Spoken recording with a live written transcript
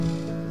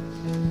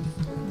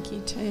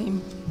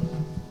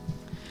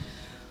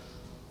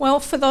Well,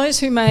 for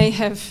those who may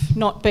have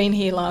not been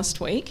here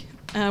last week,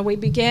 we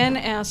began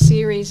our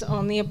series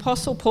on the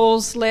Apostle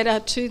Paul's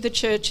letter to the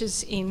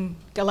churches in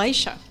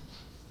Galatia.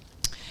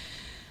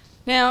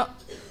 Now,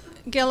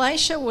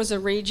 Galatia was a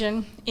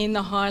region in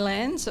the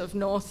highlands of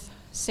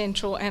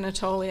north-central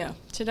Anatolia.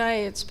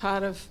 Today it's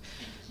part of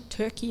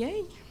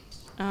Turkey.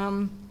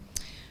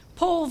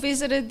 Paul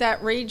visited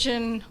that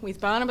region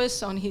with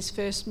Barnabas on his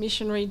first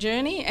missionary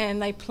journey,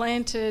 and they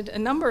planted a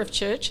number of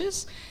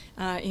churches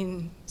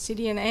in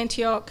Syrian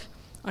Antioch,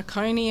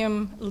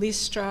 Iconium,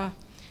 Lystra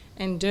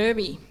and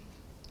Derbe.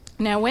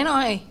 Now, when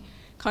I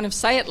kind of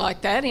say it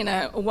like that in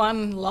a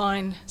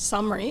one-line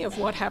summary of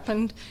what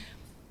happened,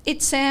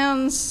 it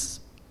sounds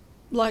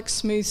like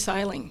smooth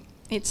sailing.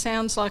 It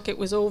sounds like it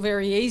was all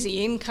very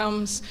easy. In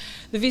comes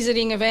the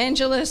visiting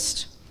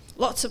evangelist,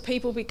 lots of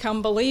people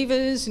become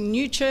believers,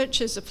 new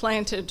churches are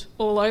planted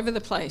all over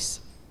the place.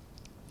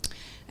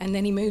 And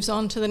then he moves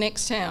on to the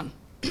next town.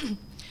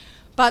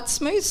 But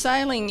smooth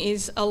sailing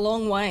is a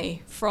long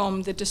way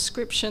from the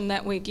description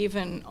that we're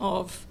given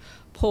of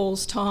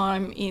Paul's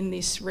time in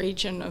this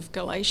region of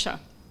Galatia.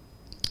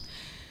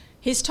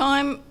 His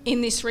time in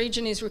this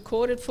region is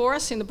recorded for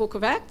us in the book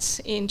of Acts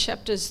in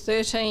chapters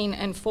 13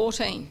 and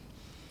 14.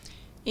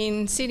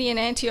 In Syrian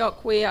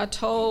Antioch, we are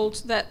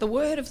told that the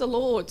word of the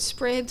Lord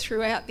spread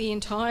throughout the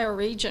entire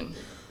region,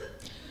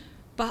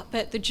 but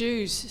that the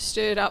Jews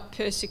stirred up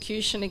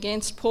persecution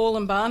against Paul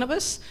and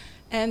Barnabas,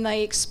 and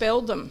they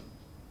expelled them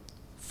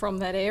from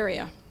that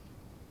area.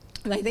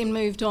 They then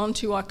moved on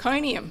to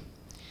Iconium,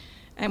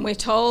 and we're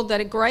told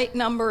that a great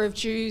number of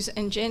Jews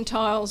and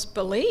Gentiles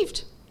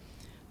believed,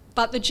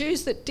 but the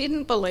Jews that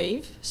didn't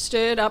believe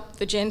stirred up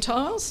the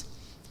Gentiles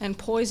and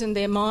poisoned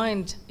their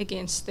mind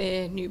against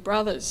their new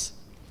brothers.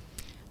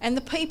 And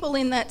the people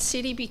in that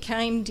city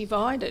became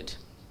divided,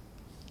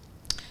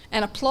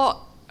 and a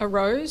plot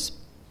arose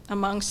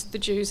amongst the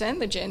Jews and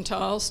the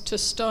Gentiles to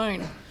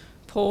stone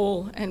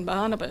Paul and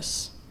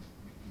Barnabas.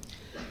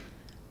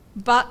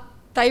 But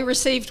they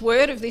received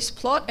word of this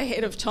plot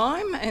ahead of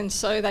time, and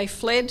so they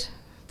fled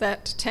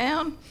that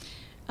town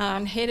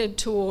and headed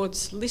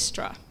towards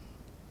Lystra.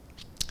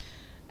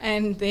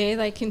 And there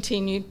they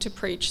continued to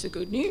preach the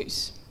good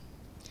news.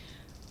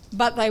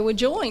 But they were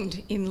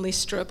joined in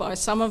Lystra by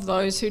some of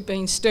those who'd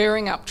been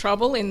stirring up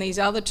trouble in these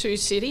other two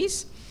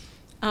cities,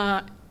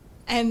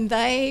 and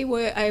they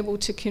were able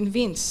to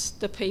convince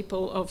the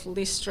people of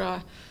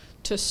Lystra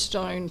to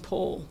stone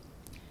Paul.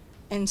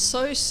 And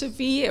so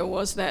severe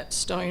was that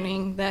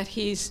stoning that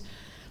his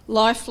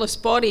lifeless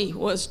body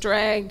was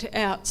dragged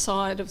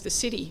outside of the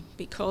city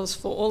because,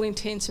 for all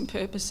intents and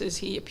purposes,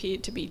 he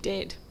appeared to be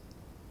dead.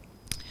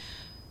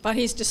 But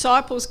his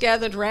disciples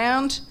gathered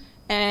round,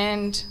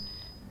 and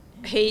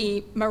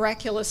he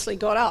miraculously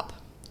got up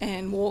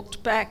and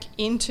walked back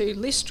into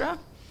Lystra,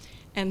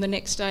 and the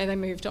next day they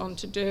moved on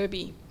to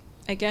Derbe,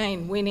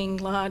 again winning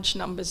large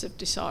numbers of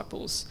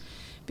disciples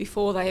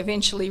before they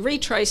eventually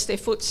retraced their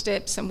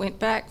footsteps and went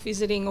back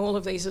visiting all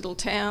of these little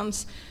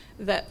towns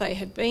that they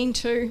had been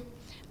to,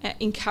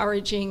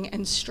 encouraging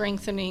and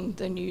strengthening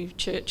the new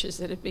churches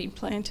that had been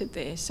planted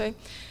there. So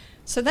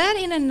that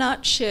in a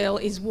nutshell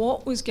is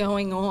what was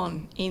going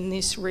on in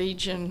this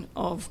region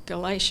of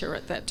Galatia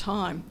at that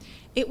time.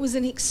 It was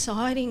an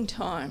exciting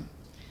time.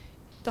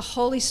 The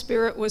Holy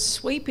Spirit was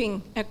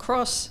sweeping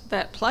across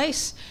that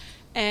place,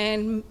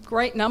 and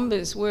great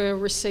numbers were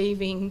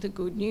receiving the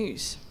good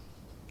news.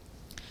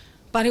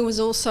 But it was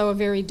also a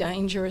very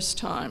dangerous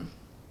time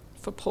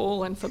for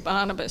Paul and for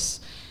Barnabas,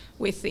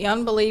 with the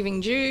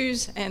unbelieving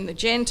Jews and the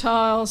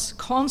Gentiles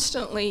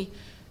constantly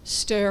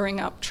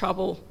stirring up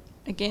trouble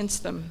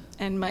against them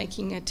and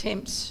making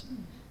attempts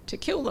to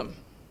kill them.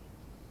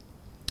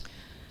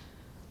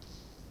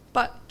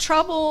 But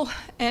trouble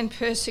and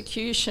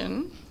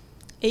persecution,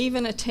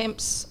 even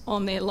attempts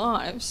on their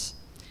lives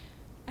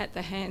at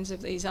the hands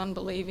of these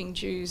unbelieving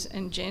Jews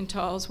and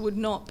Gentiles, would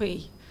not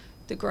be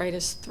the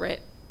greatest threat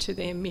to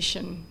their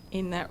mission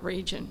in that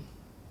region.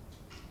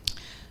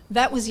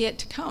 That was yet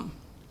to come.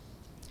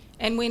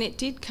 And when it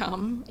did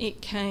come,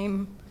 it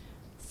came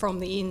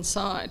from the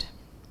inside.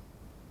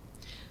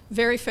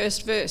 Very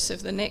first verse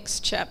of the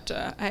next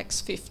chapter, Acts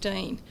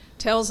 15,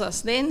 tells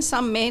us, "Then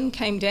some men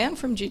came down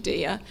from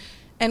Judea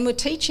and were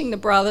teaching the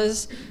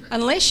brothers,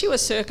 'Unless you are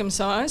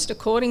circumcised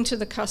according to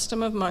the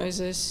custom of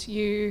Moses,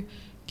 you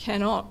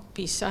cannot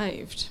be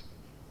saved.'"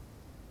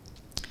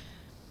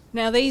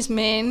 Now, these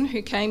men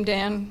who came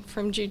down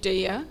from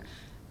Judea,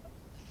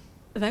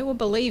 they were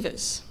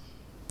believers.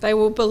 They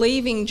were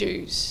believing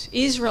Jews,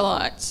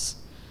 Israelites,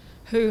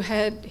 who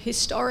had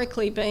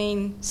historically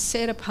been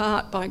set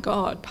apart by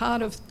God,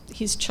 part of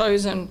his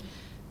chosen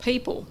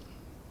people.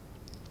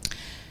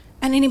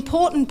 And an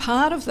important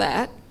part of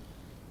that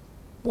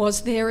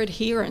was their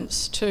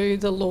adherence to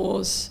the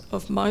laws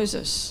of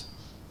Moses.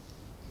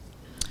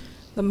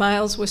 The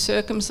males were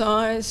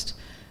circumcised,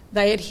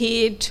 they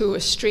adhered to a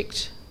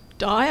strict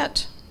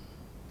diet,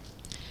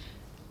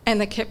 and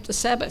they kept the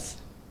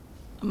Sabbath,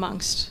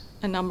 amongst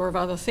a number of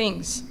other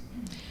things.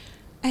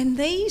 And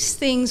these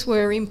things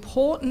were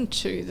important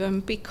to them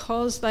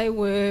because they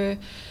were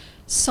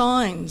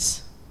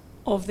signs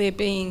of their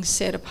being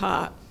set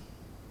apart.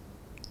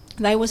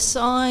 They were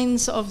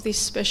signs of this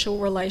special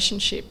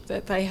relationship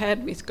that they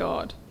had with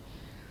God.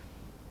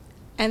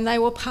 And they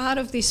were part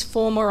of this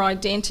former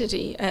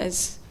identity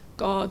as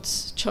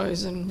God's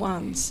chosen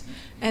ones.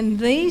 And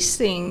these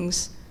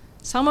things,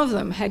 some of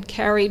them had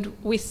carried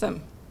with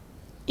them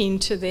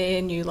into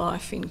their new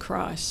life in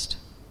Christ.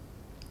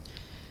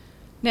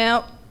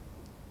 Now,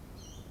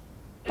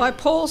 by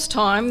Paul's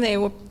time, there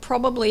were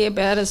probably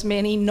about as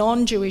many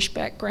non-Jewish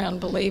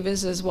background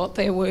believers as what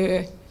there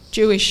were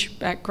Jewish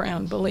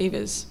background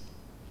believers.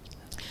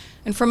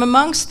 And from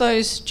amongst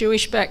those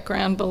Jewish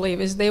background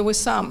believers, there were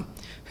some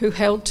who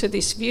held to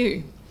this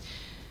view,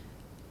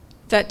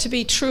 that to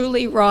be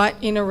truly right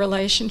in a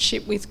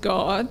relationship with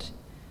God,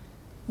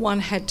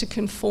 one had to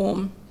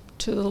conform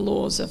to the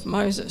laws of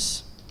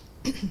Moses.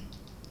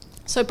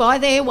 So by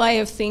their way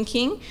of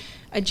thinking,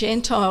 a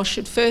Gentile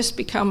should first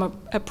become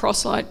a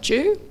proselyte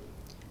Jew,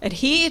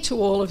 adhere to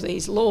all of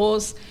these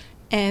laws,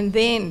 and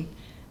then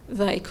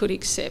they could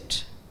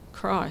accept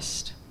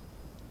Christ.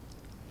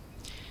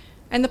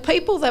 And the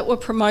people that were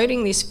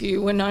promoting this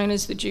view were known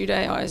as the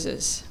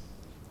Judaizers.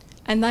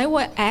 And they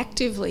were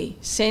actively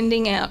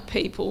sending out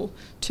people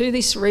to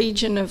this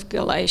region of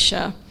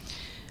Galatia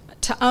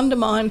to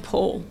undermine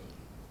Paul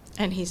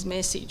and his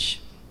message.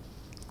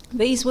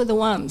 These were the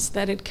ones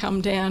that had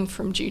come down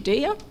from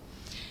Judea,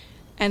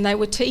 and they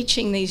were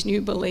teaching these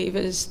new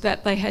believers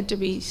that they had to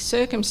be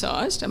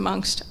circumcised,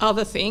 amongst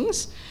other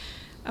things,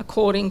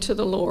 according to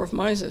the law of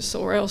Moses,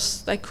 or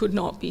else they could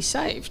not be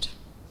saved.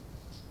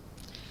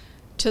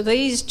 To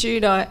these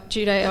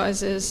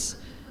Judaizers,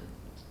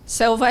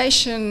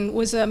 salvation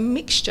was a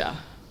mixture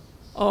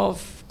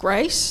of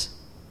grace,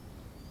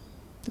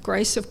 the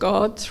grace of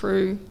God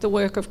through the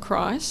work of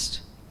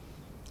Christ,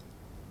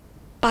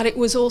 but it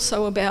was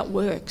also about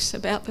works,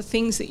 about the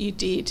things that you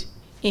did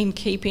in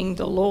keeping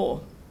the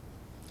law.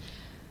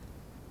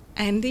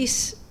 And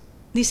this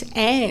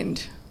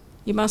and,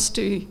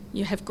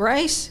 you have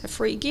grace, a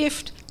free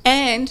gift,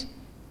 and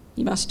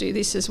you must do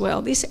this as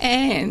well. This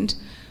and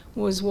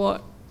was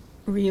what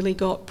really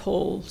got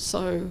Paul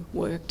so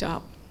worked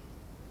up.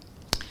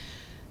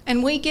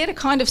 And we get a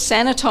kind of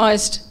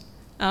sanitised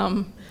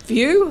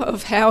view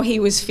of how he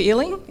was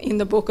feeling in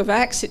the book of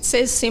Acts. It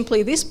says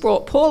simply, this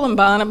brought Paul and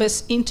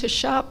Barnabas into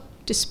sharp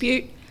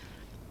dispute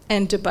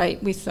and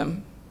debate with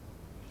them.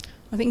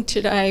 I think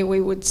today we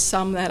would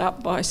sum that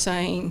up by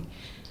saying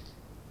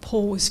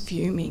Paul was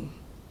fuming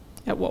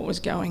at what was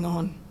going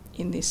on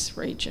in this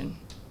region.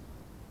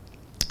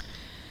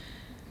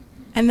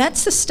 And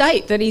that's the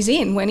state that he's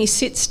in when he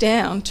sits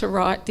down to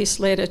write this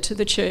letter to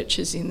the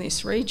churches in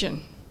this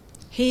region.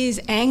 He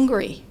is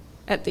angry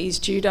at these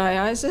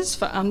Judaizers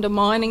for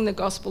undermining the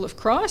gospel of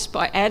Christ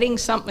by adding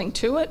something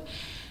to it,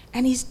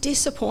 and he's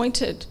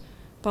disappointed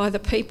by the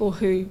people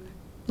who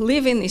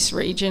live in this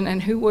region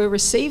and who were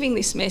receiving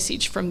this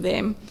message from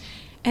them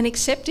and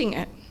accepting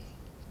it.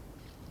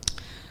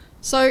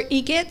 So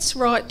he gets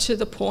right to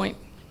the point.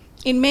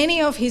 In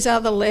many of his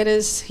other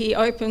letters, he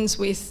opens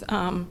with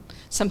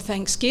some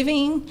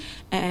thanksgiving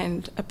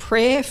and a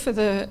prayer for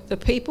the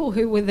people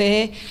who were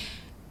there.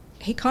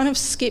 He kind of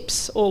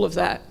skips all of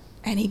that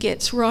and he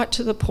gets right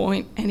to the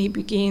point, and he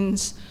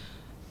begins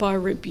by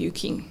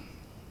rebuking.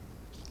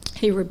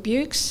 He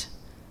rebukes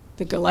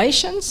the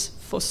Galatians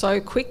for so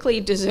quickly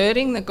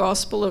deserting the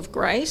gospel of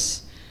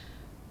grace,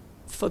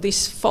 for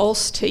this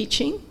false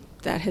teaching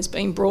that has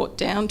been brought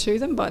down to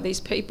them by these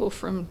people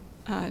from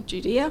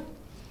Judea.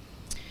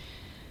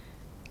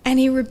 And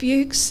he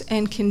rebukes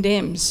and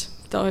condemns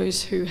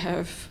those who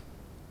have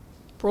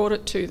brought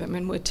it to them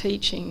and were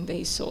teaching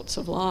these sorts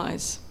of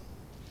lies.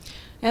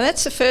 Now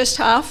that's the first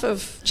half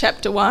of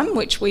chapter 1,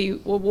 which we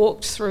were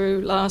walked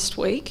through last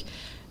week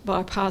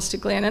by Pastor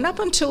Glenn. And up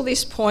until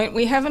this point,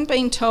 we haven't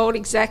been told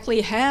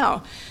exactly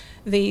how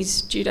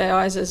these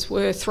Judaizers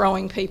were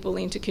throwing people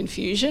into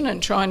confusion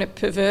and trying to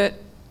pervert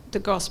the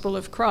gospel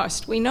of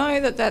Christ. We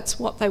know that that's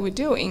what they were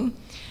doing,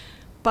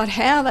 but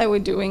how they were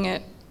doing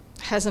it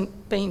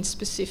hasn't been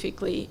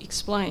specifically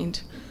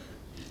explained.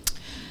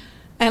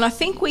 And I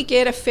think we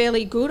get a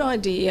fairly good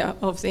idea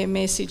of their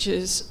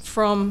messages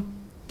from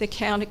the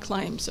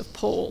counterclaims of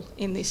Paul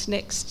in this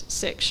next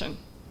section.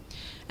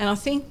 And I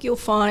think you'll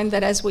find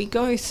that as we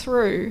go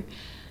through,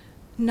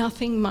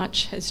 nothing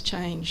much has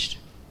changed.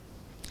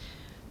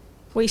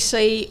 We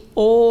see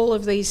all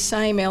of these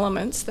same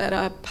elements that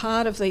are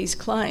part of these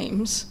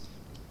claims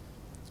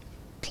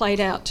played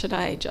out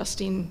today,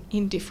 just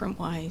in different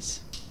ways.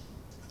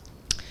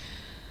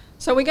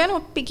 So we're going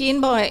to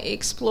begin by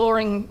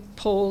exploring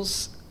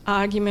Paul's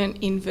argument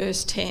in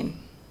verse 10.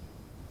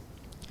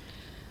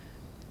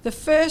 The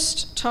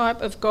first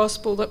type of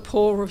gospel that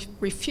Paul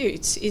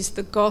refutes is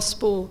the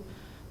gospel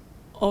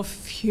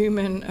of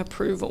human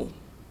approval.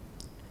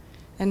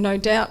 And no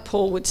doubt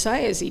Paul would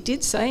say, as he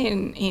did say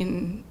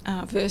in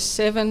verse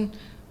 7,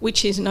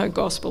 which is no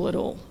gospel at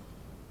all.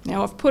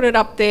 Now I've put it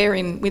up there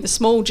with a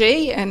small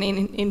g and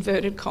in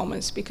inverted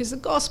commas, because the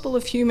gospel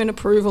of human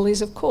approval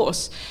is, of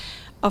course,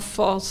 a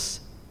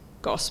false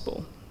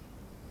gospel.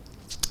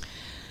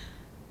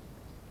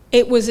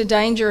 It was a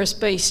dangerous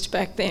beast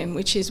back then,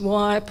 which is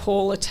why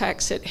Paul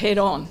attacks it head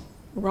on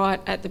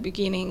right at the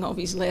beginning of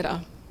his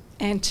letter.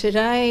 And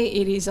today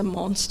it is a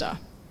monster,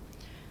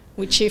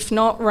 which if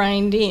not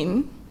reined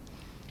in,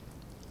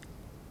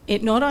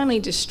 it not only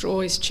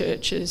destroys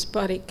churches,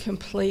 but it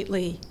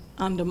completely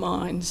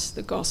undermines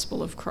the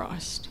gospel of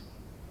Christ.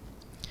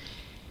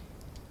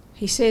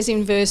 He says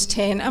in verse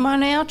 10, "Am I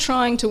now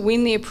trying to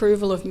win the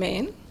approval of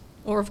men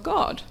or of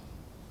God?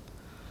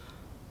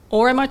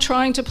 Or am I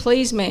trying to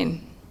please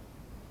men?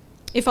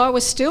 If I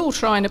was still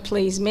trying to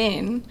please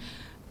men,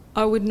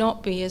 I would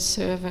not be a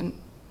servant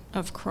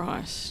of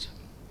Christ."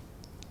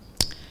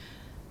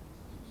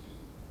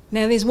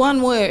 Now there's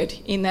one word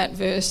in that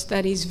verse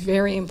that is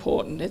very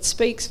important. It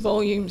speaks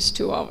volumes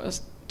to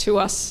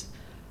us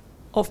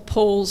of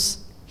Paul's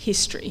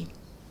history,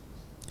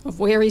 of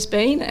where he's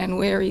been and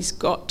where he's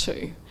got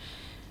to.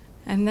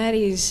 And that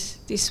is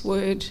this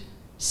word,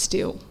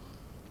 still.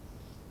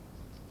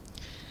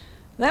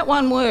 That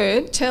one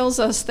word tells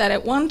us that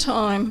at one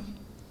time,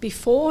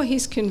 before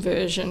his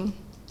conversion,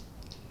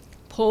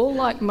 Paul,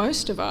 like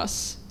most of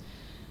us,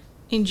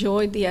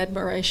 enjoyed the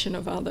admiration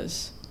of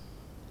others.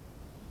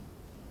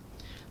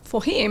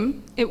 For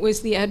him, it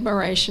was the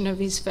admiration of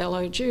his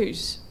fellow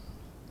Jews.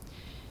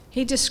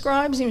 He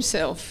describes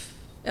himself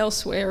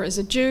elsewhere as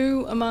a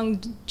Jew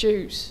among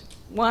Jews,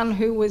 one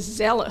who was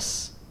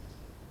zealous.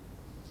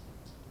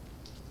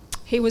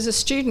 He was a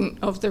student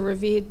of the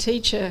revered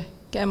teacher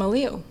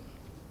Gamaliel,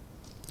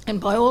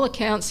 and by all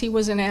accounts he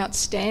was an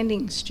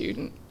outstanding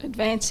student,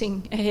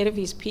 advancing ahead of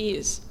his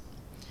peers.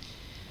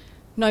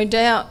 No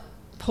doubt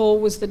Paul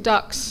was the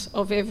dux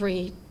of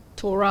every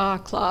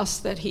Torah class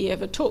that he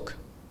ever took.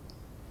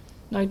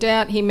 No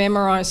doubt he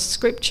memorised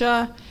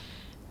scripture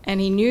and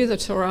he knew the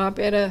Torah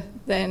better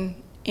than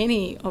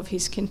any of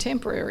his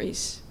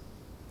contemporaries.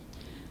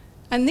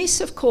 And this,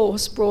 of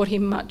course, brought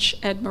him much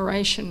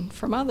admiration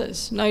from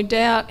others. No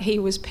doubt he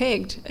was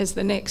pegged as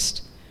the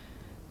next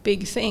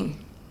big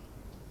thing.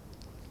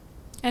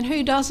 And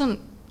who doesn't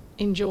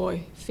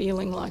enjoy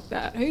feeling like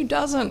that? Who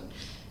doesn't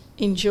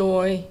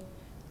enjoy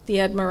the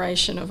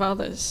admiration of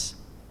others?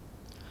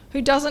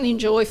 Who doesn't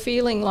enjoy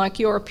feeling like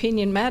your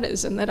opinion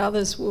matters and that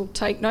others will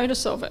take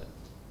notice of it?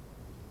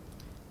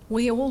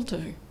 We all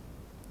do.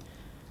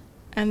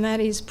 And that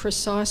is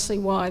precisely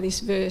why this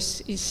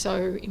verse is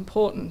so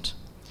important,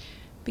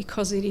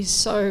 because it is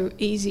so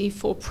easy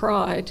for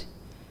pride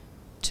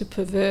to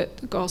pervert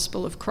the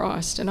gospel of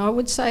Christ. And I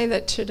would say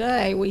that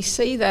today we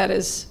see that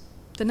as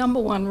the number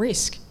one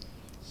risk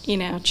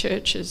in our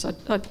churches.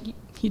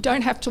 You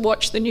don't have to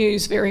watch the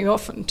news very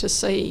often to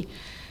see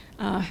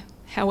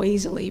how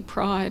easily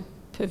pride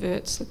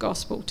perverts the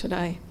gospel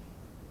today.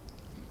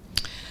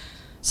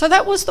 So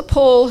that was the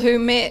Paul who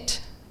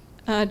met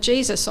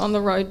Jesus on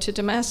the road to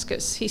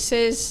Damascus. He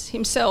says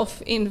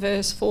himself in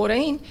verse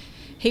 14,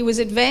 he was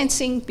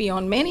advancing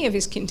beyond many of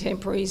his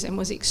contemporaries and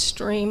was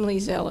extremely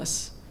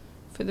zealous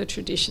for the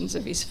traditions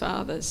of his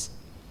fathers.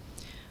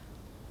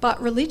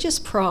 But religious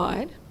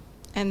pride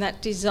and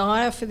that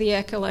desire for the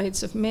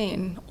accolades of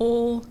men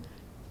all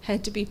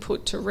had to be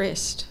put to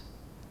rest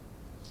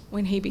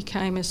when he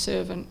became a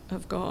servant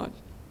of God.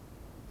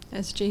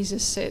 As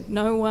Jesus said,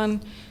 no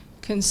one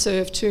can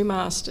serve two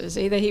masters.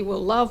 Either he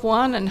will love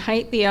one and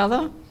hate the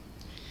other,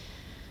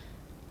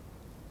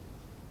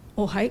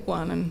 or hate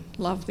one and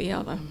love the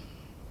other.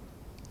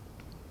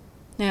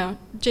 Now,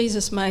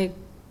 Jesus made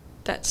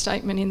that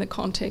statement in the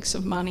context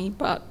of money,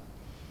 but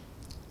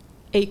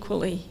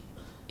equally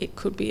it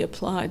could be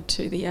applied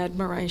to the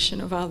admiration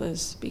of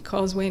others,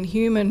 because when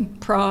human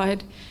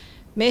pride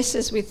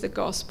messes with the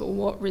gospel,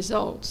 what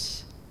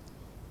results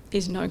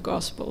is no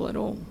gospel at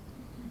all.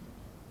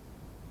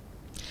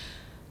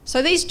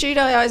 So these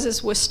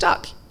Judaizers were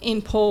stuck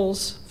in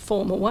Paul's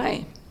former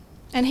way,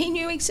 and he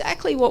knew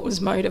exactly what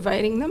was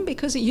motivating them,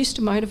 because it used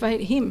to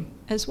motivate him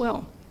as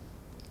well.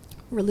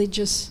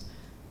 Religious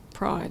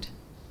pride.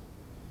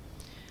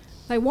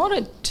 They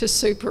wanted to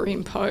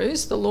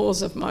superimpose the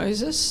laws of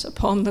Moses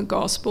upon the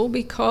gospel,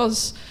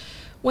 because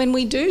when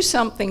we do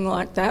something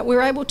like that,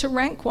 we're able to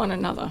rank one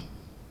another.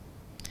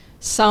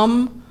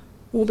 Some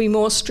will be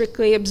more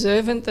strictly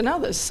observant than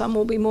others. Some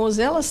will be more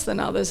zealous than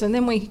others. And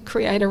then we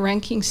create a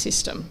ranking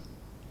system.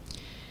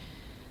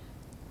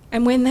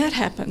 And when that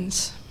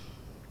happens,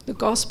 the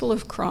gospel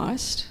of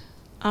Christ,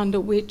 under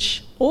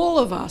which all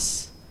of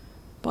us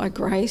by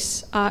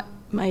grace are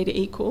made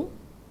equal,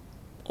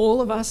 all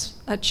of us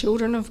are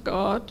children of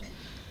God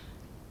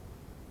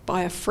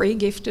by a free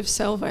gift of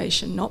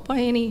salvation, not by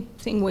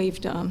anything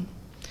we've done.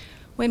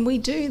 When we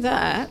do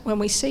that, when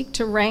we seek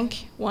to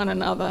rank one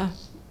another,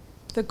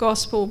 the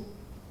gospel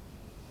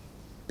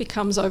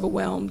becomes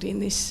overwhelmed in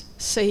this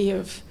sea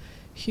of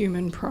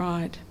human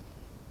pride.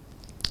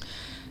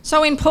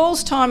 So in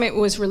Paul's time, it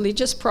was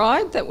religious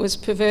pride that was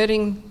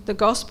perverting the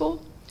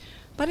gospel,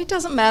 but it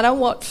doesn't matter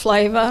what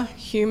flavour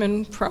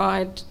human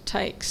pride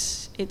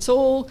takes. It's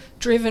all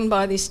driven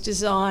by this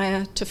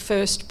desire to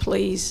first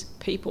please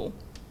people.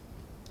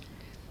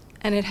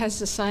 And it has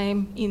the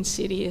same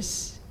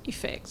insidious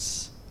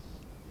effects.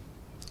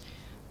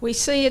 We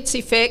see its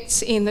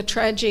effects in the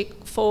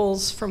tragic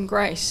falls from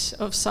grace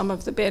of some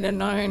of the better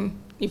known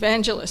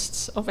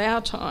evangelists of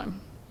our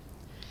time.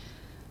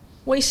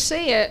 We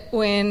see it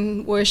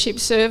when worship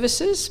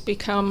services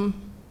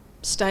become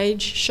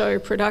stage show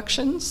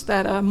productions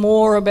that are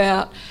more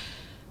about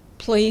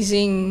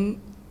pleasing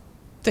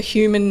the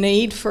human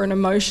need for an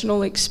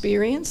emotional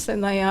experience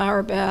than they are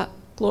about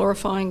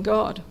glorifying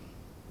God.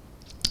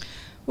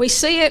 We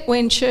see it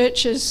when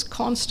churches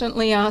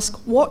constantly ask,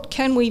 what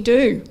can we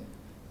do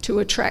to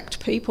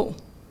attract people,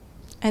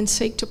 and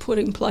seek to put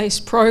in place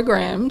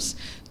programs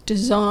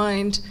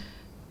designed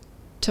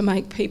to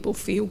make people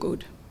feel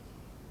good.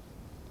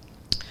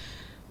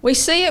 We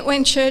see it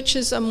when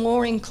churches are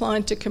more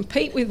inclined to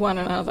compete with one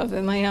another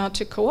than they are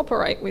to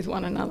cooperate with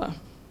one another.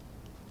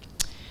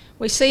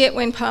 We see it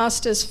when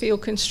pastors feel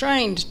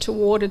constrained to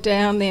water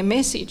down their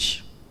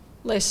message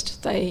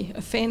lest they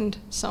offend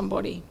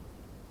somebody.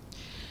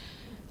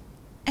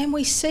 And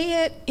we see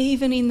it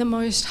even in the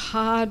most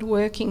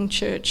hard-working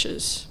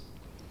churches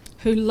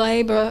who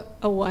labour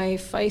away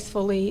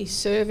faithfully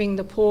serving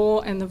the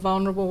poor and the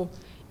vulnerable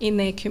in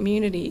their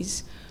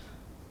communities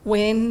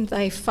when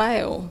they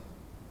fail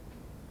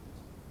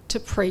to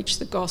preach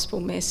the gospel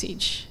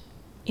message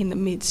in the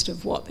midst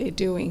of what they're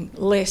doing,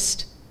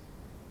 lest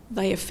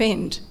they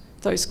offend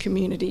those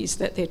communities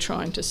that they're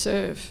trying to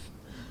serve.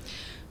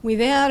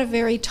 Without a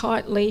very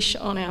tight leash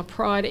on our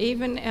pride,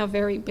 even our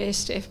very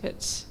best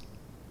efforts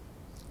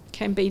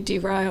can be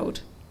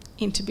derailed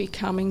into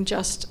becoming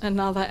just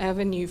another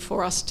avenue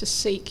for us to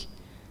seek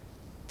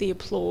the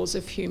applause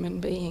of human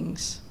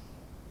beings.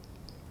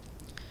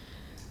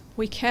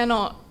 We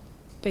cannot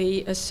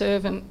be a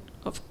servant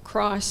of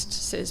Christ,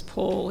 says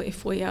Paul,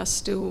 if we are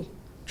still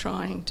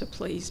trying to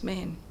please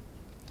men.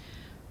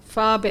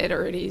 Far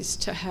better it is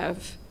to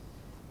have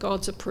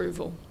God's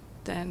approval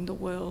than the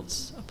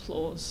world's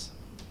applause.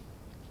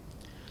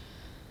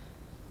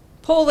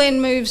 Paul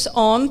then moves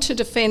on to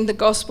defend the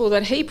gospel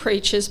that he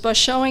preaches by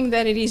showing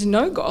that it is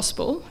no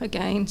gospel,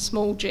 again,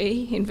 small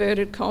g,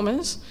 inverted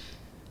commas,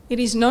 it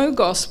is no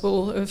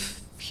gospel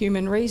of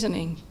human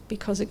reasoning,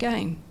 because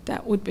again,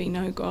 that would be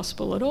no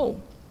gospel at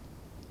all.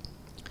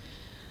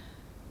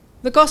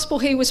 The gospel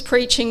he was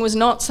preaching was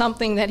not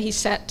something that he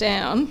sat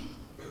down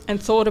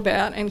and thought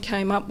about and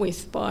came up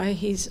with by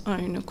his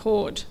own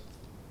accord.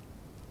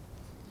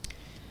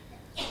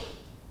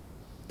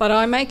 But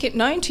I make it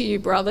known to you,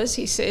 brothers,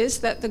 he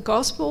says, that the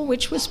gospel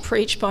which was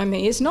preached by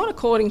me is not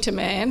according to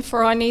man,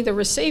 for I neither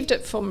received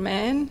it from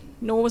man,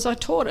 nor was I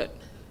taught it.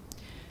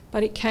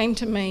 But it came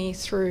to me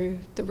through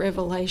the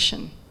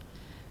revelation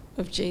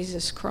of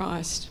Jesus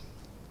Christ.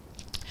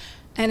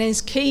 And as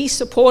key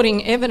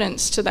supporting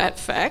evidence to that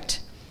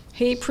fact,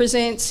 he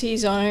presents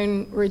his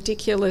own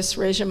ridiculous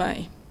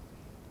resume.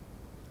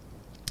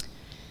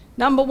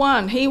 Number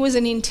one, he was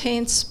an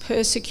intense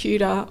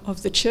persecutor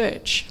of the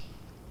church.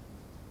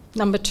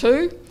 Number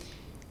two,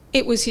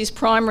 it was his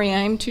primary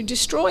aim to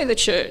destroy the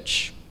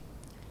church.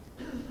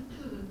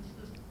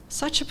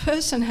 Such a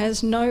person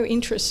has no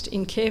interest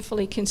in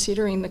carefully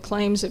considering the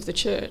claims of the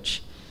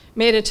church,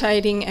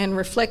 meditating and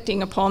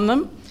reflecting upon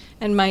them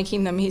and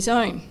making them his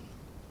own.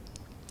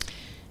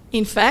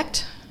 In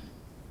fact,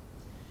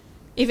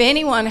 if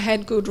anyone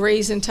had good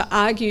reason to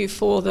argue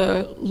for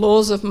the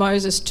laws of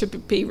Moses to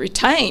be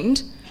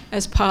retained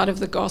as part of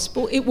the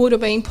gospel, it would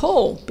have been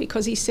Paul,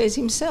 because he says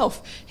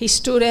himself he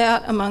stood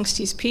out amongst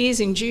his peers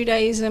in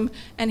Judaism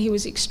and he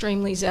was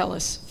extremely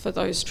zealous for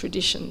those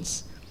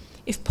traditions.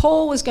 If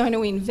Paul was going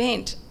to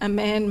invent a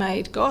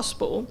man-made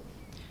gospel,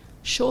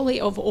 surely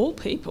of all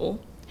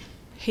people,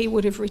 he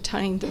would have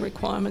retained the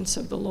requirements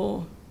of the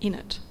law in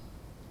it.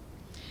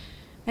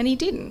 And he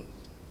didn't,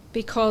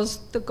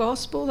 because the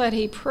gospel that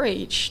he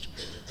preached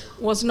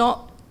was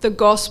not the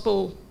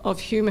gospel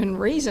of human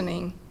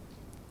reasoning.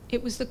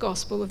 It was the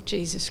gospel of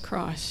Jesus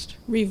Christ,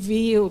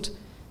 revealed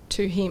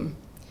to him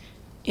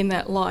in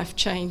that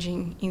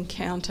life-changing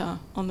encounter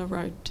on the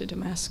road to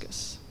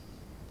Damascus.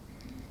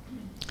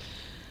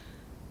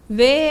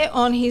 There,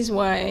 on his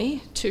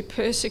way to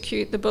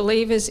persecute the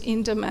believers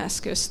in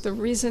Damascus, the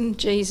risen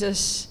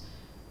Jesus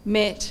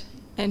met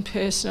and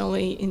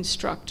personally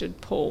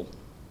instructed Paul.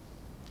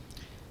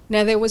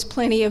 Now, there was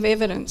plenty of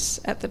evidence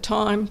at the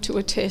time to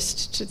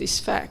attest to this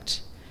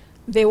fact.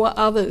 There were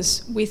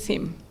others with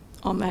him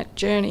on that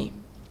journey.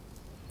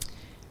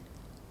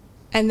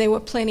 And there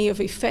were plenty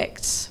of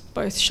effects,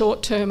 both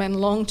short-term and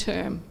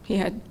long-term. He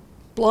had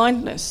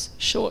blindness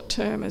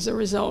short-term as a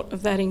result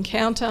of that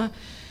encounter,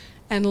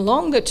 and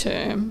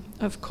longer-term,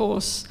 of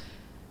course,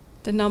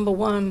 the number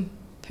one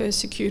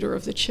persecutor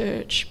of the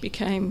church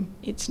became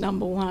its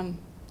number one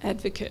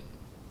advocate.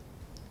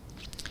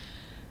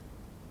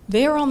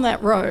 There on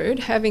that road,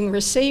 having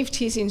received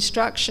his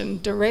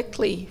instruction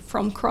directly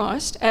from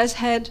Christ, as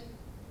had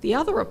the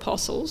other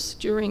apostles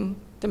during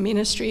the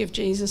ministry of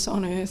Jesus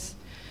on earth,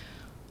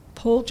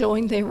 Paul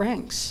joined their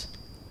ranks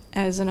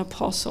as an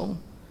apostle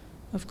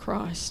of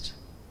Christ.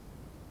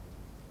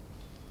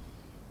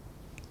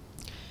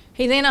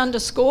 He then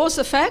underscores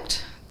the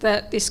fact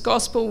that this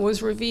gospel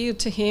was revealed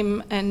to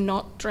him and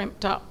not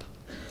dreamt up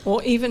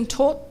or even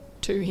taught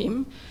to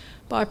him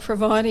by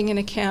providing an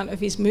account of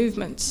his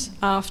movements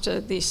after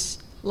this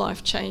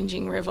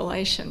life-changing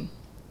revelation.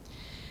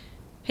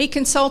 He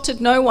consulted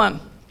no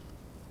one.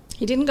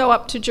 He didn't go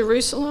up to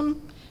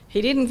Jerusalem.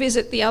 He didn't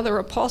visit the other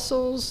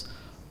apostles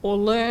or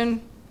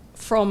learn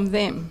from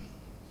them.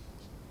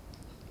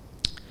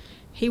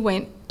 He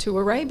went to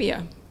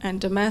Arabia and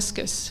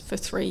Damascus for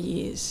 3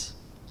 years.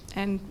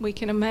 And we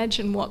can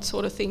imagine what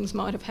sort of things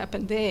might have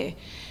happened there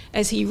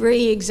as he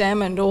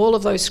re-examined all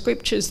of those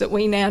scriptures that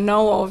we now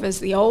know of as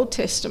the Old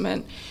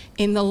Testament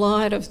in the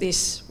light of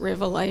this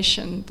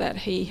revelation that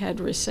he had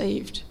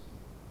received.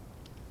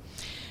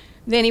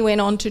 Then he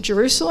went on to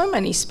Jerusalem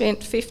and he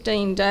spent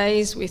 15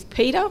 days with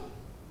Peter.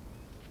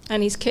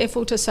 And he's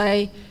careful to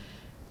say,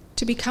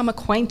 to become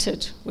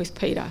acquainted with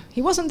Peter.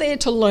 He wasn't there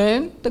to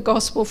learn the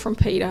gospel from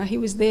Peter. He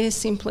was there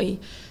simply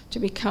to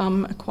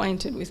become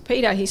acquainted with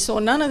Peter. He saw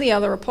none of the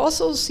other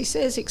apostles, he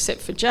says, except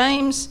for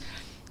James.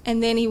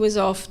 And then he was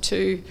off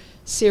to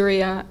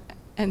Syria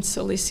and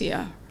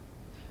Cilicia,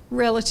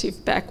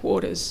 relative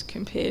backwaters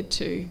compared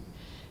to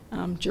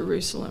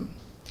Jerusalem.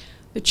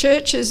 The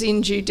churches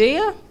in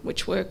Judea,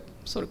 which were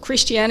sort of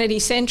Christianity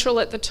central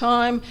at the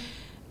time,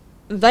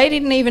 they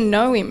didn't even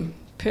know him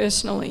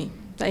personally.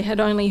 They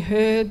had only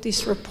heard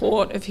this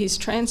report of his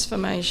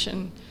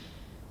transformation,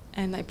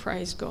 and they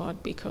praised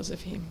God because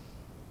of him.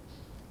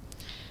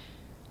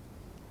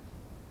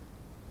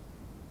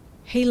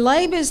 He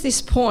labours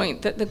this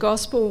point that the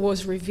gospel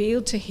was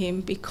revealed to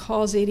him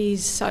because it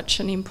is such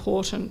an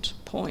important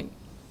point.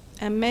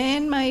 A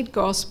man-made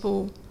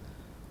gospel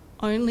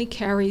only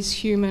carries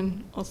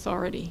human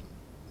authority.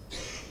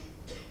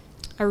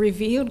 A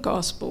revealed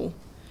gospel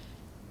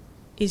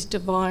is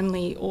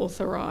divinely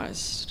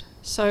authorised.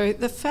 So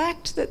the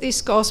fact that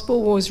this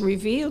gospel was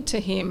revealed to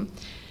him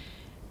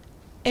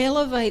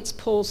elevates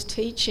Paul's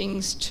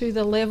teachings to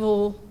the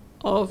level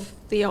of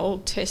the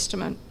Old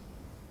Testament.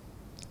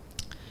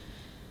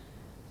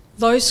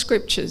 Those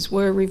scriptures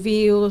were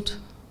revealed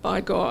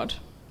by God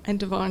and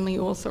divinely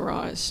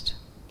authorised.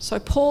 So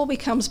Paul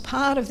becomes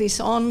part of this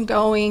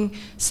ongoing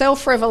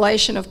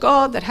self-revelation of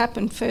God that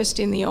happened first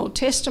in the Old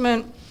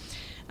Testament,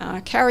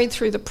 carried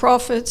through the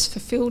prophets,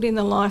 fulfilled in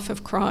the life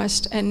of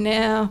Christ, and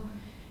now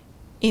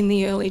in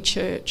the early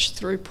church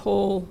through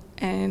Paul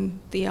and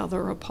the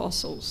other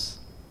apostles.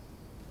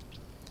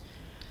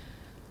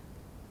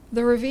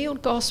 The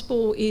revealed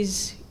gospel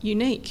is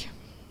unique.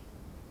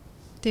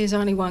 There's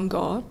only one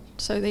God,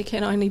 so there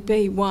can only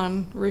be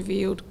one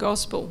revealed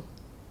gospel.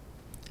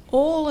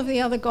 All of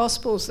the other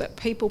gospels that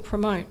people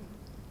promote,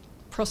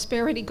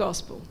 prosperity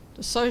gospel,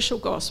 the social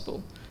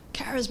gospel,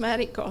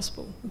 charismatic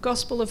gospel, the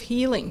gospel of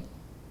healing,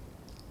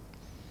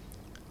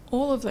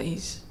 all of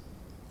these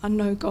are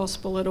no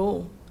gospel at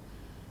all,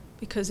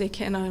 because there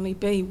can only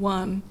be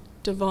one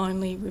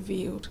divinely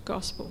revealed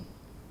gospel.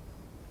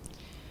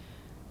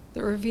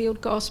 The revealed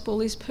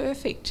gospel is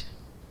perfect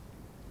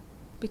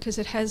because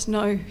it has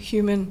no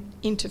human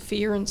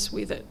interference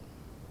with it.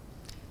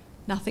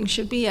 Nothing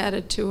should be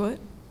added to it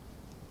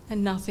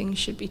and nothing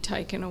should be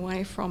taken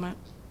away from it,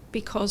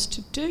 because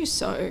to do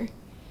so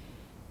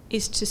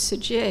is to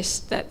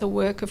suggest that the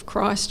work of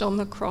Christ on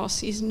the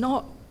cross is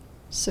not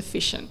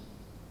sufficient.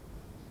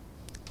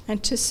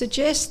 And to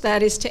suggest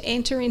that is to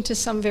enter into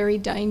some very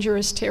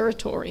dangerous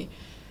territory,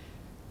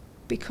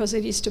 because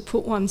it is to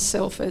put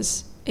oneself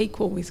as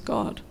equal with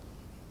God.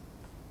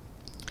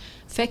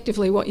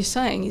 Effectively, what you're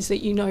saying is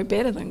that you know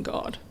better than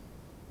God.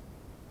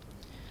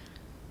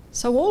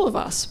 So all of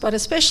us, but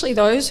especially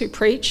those who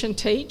preach and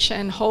teach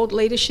and hold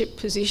leadership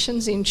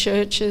positions in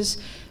churches,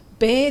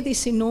 bear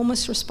this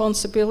enormous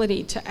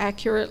responsibility to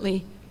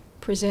accurately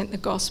present the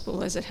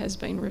gospel as it has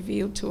been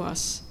revealed to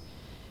us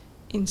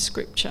in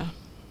Scripture.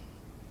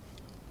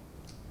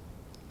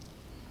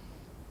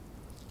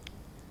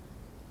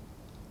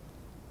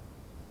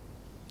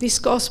 This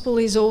gospel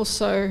is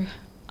also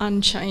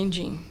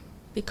unchanging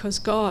because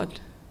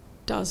God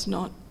does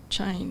not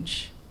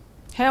change.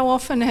 How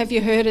often have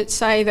you heard it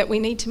say that we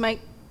need to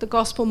make the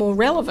gospel more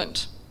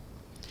relevant?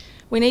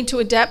 We need to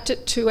adapt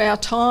it to our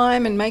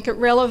time and make it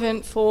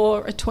relevant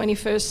for a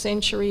 21st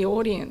century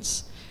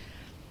audience.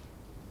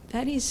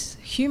 That is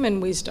human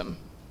wisdom.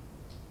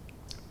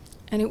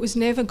 And it was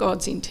never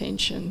God's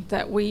intention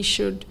that we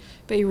should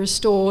be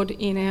restored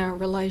in our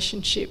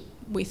relationship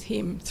with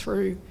him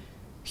through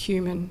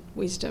human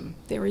wisdom.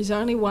 There is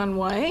only one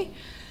way,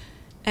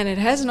 and it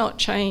has not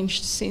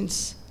changed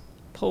since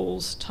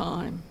Paul's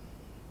time.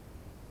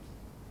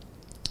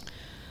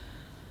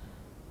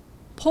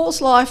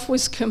 Paul's life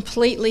was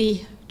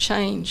completely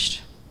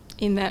changed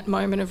in that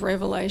moment of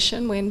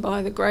revelation when,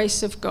 by the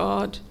grace of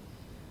God,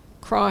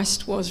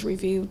 Christ was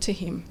revealed to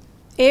him.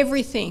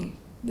 Everything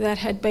that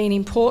had been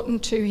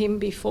important to him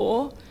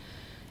before,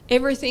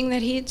 everything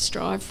that he had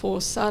strived for,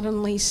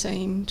 suddenly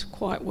seemed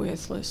quite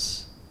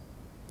worthless.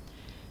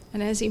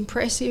 And as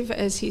impressive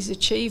as his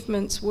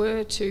achievements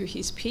were to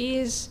his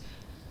peers,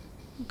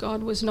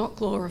 God was not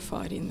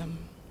glorified in them.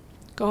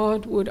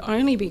 God would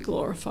only be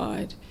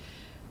glorified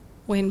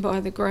when, by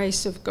the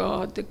grace of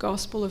God, the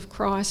gospel of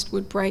Christ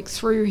would break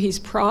through his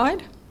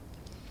pride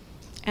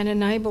and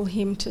enable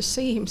him to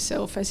see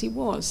himself as he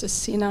was, a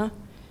sinner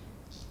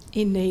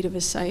in need of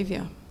a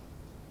saviour.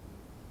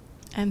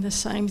 And the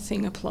same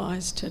thing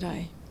applies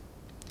today.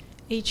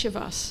 Each of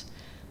us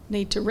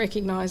need to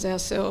recognise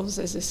ourselves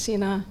as a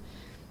sinner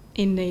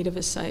in need of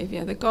a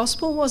saviour. The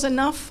gospel was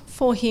enough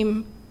for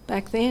him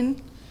back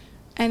then,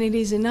 and it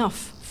is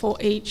enough for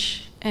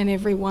each and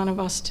every one of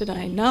us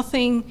today.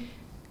 Nothing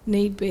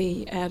need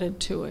be added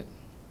to it.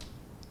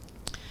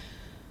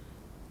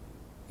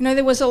 You know,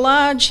 there was a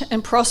large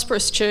and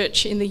prosperous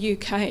church in the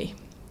UK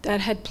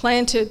that had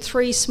planted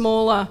 3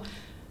 smaller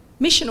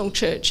missional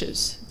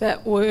churches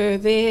that were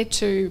there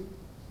to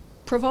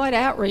provide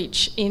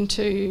outreach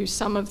into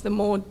some of the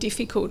more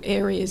difficult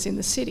areas in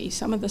the city,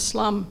 some of the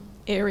slum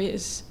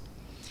areas.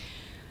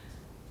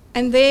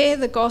 And there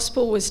the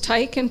gospel was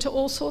taken to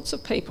all sorts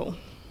of people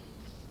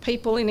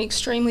in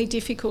extremely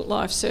difficult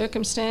life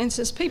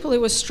circumstances, people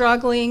who were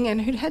struggling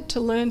and who'd had to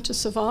learn to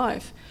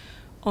survive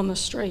on the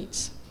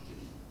streets.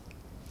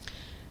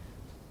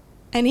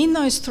 And in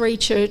those 3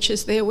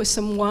 churches, there were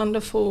some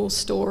wonderful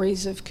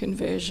stories of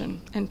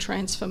conversion and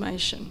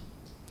transformation.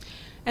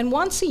 And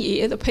once a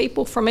year, the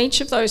people from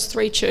each of those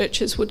 3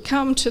 churches would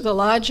come to the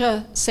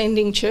larger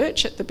sending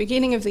church at the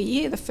beginning of the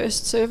year, the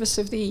first service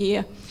of the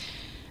year,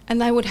 and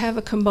they would have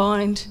a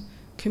combined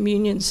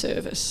communion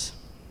service.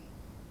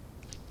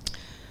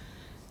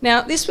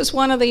 Now, this was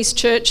one of these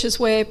churches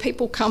where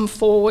people come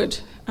forward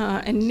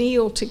and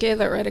kneel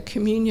together at a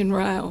communion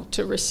rail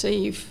to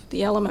receive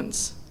the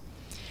elements.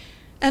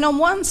 And on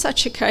one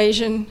such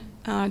occasion,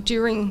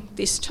 during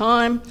this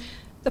time,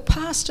 the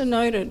pastor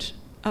noted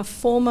a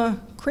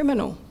former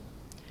criminal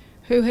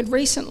who had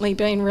recently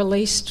been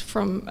released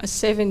from a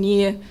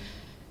 7-year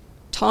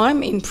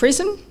time in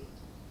prison,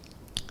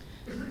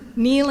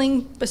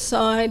 kneeling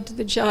beside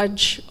the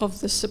judge of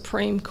the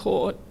Supreme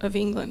Court of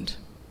England,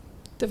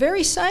 the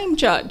very same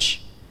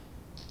judge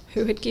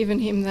who had given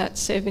him that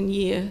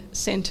 7-year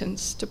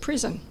sentence to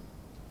prison.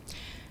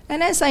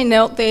 And as they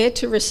knelt there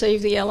to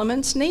receive the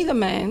elements, neither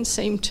man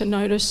seemed to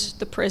notice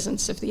the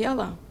presence of the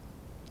other.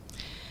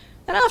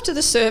 And after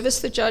the service,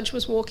 the judge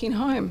was walking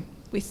home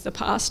with the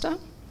pastor,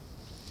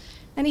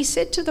 and he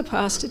said to the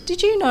pastor,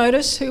 "Did you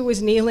notice who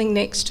was kneeling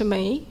next to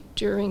me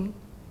during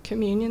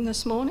communion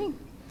this morning?"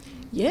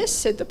 "Yes,"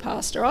 said the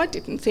pastor, "I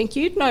didn't think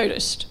you'd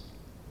noticed."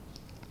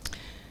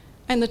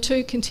 And the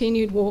two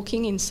continued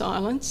walking in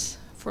silence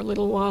for a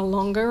little while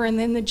longer, and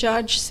then the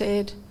judge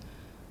said,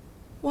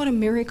 "What a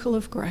miracle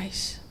of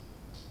grace."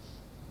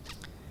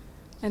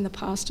 And the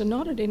pastor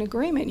nodded in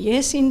agreement.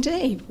 "Yes,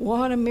 indeed,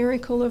 what a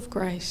miracle of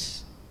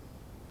grace."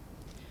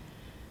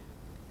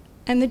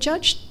 And the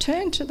judge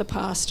turned to the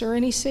pastor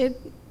and he said,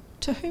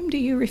 "To whom do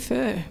you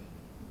refer?"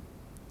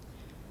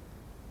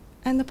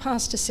 And the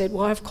pastor said,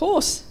 "Why, of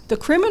course, the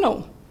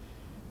criminal.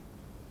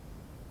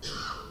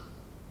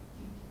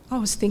 I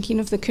was thinking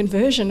of the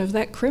conversion of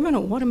that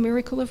criminal. What a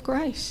miracle of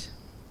grace."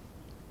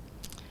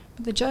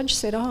 But the judge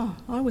said, "Oh,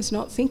 I was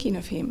not thinking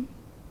of him.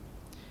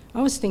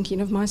 I was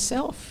thinking of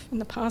myself."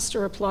 And the pastor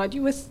replied,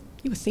 You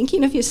were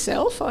thinking of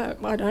yourself?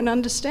 I don't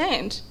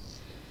understand."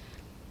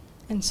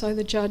 And so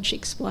the judge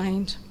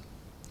explained,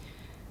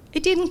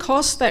 it didn't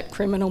cost that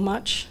criminal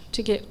much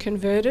to get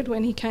converted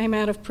when he came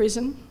out of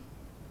prison.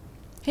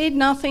 He had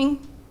nothing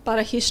but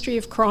a history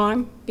of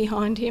crime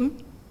behind him.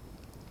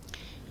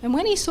 And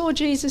when he saw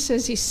Jesus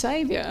as his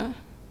saviour,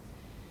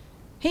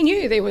 he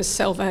knew there was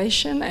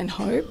salvation and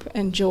hope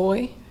and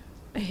joy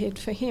ahead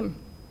for him.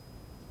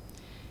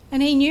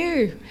 And he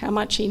knew how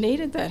much he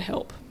needed that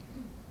help.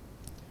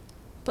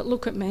 But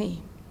look at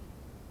me.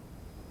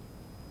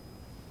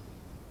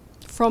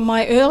 From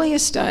my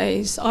earliest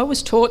days, I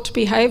was taught to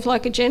behave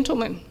like a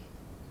gentleman.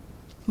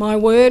 My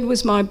word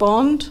was my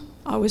bond.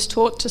 I was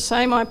taught to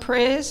say my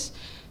prayers,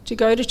 to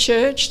go to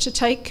church, to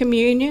take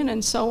communion,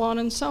 and so on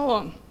and so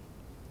on.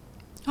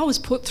 I was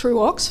put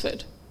through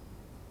Oxford.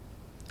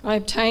 I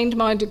obtained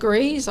my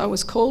degrees, I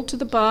was called to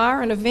the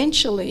bar, and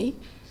eventually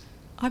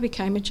I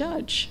became a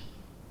judge.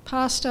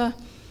 Pastor,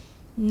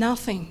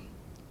 nothing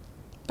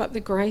but the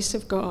grace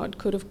of God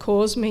could have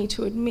caused me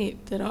to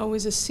admit that I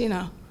was a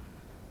sinner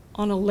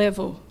on a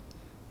level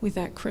with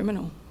that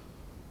criminal.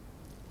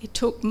 It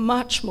took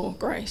much more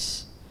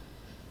grace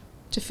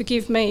to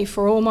forgive me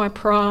for all my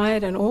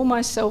pride and all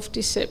my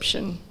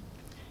self-deception,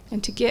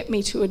 and to get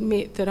me to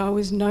admit that I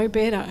was no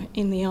better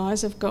in the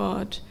eyes of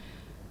God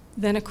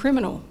than a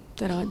criminal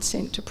that I'd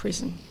sent to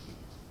prison.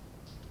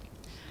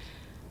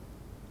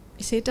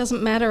 You see, it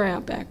doesn't matter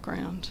our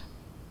background.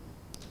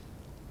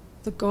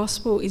 The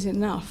gospel is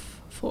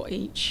enough for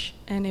each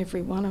and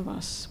every one of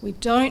us. We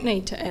don't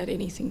need to add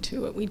anything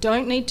to it. We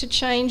don't need to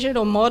change it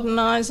or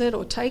modernise it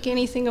or take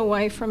anything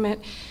away from it.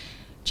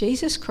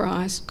 Jesus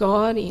Christ,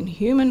 God in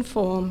human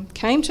form,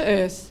 came to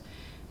earth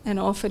and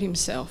offered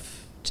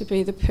himself to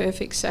be the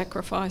perfect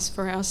sacrifice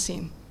for our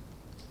sin.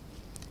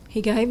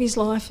 He gave his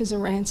life as a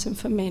ransom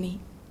for many.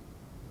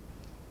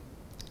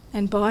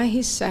 And by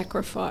his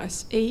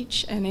sacrifice,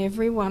 each and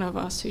every one of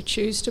us who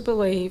choose to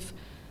believe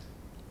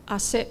are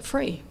set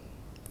free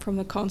from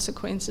the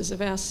consequences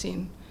of our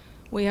sin.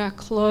 We are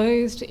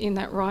clothed in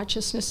that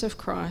righteousness of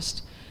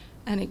Christ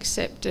and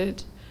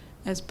accepted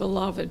as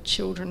beloved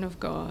children of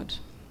God.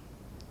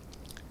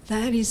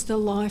 That is the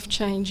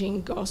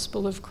life-changing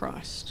gospel of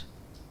Christ.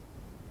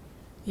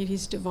 It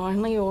is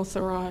divinely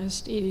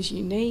authorised, it is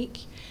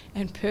unique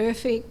and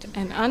perfect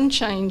and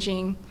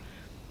unchanging,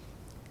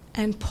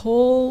 and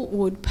Paul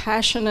would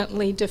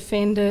passionately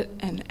defend it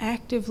and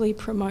actively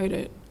promote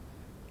it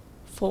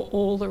for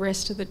all the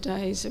rest of the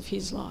days of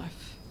his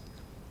life.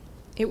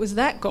 It was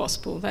that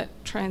gospel that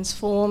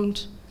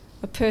transformed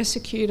a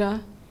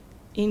persecutor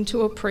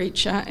into a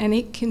preacher, and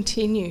it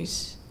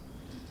continues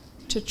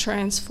to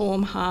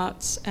transform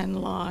hearts and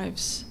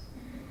lives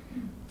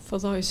for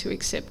those who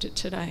accept it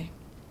today.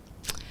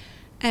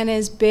 And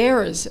as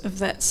bearers of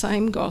that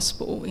same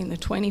gospel in the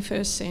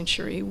 21st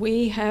century,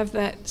 we have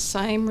that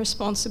same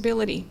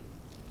responsibility,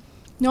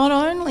 not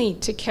only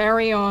to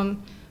carry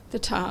on the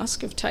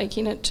task of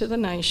taking it to the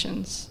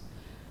nations,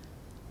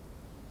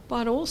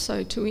 but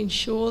also to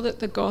ensure that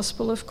the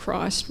gospel of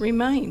Christ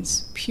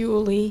remains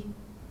purely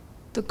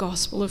the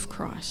gospel of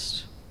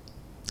Christ,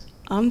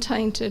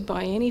 untainted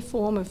by any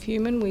form of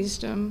human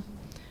wisdom,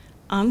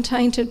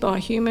 untainted by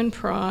human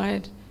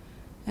pride,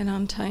 and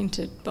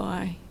untainted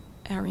by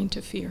our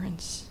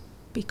interference,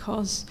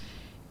 because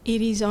it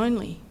is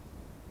only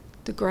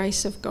the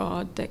grace of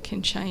God that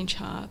can change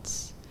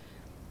hearts,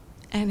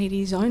 and it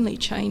is only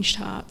changed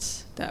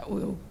hearts that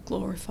will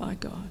glorify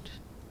God.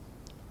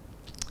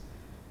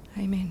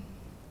 Amen.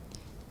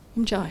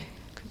 Jai,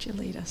 could you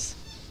lead us?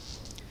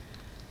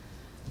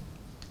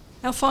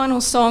 Our final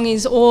song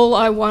is All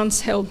I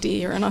Once Held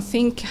Dear, and I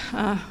think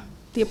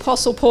the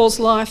Apostle Paul's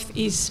life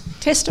is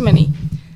testimony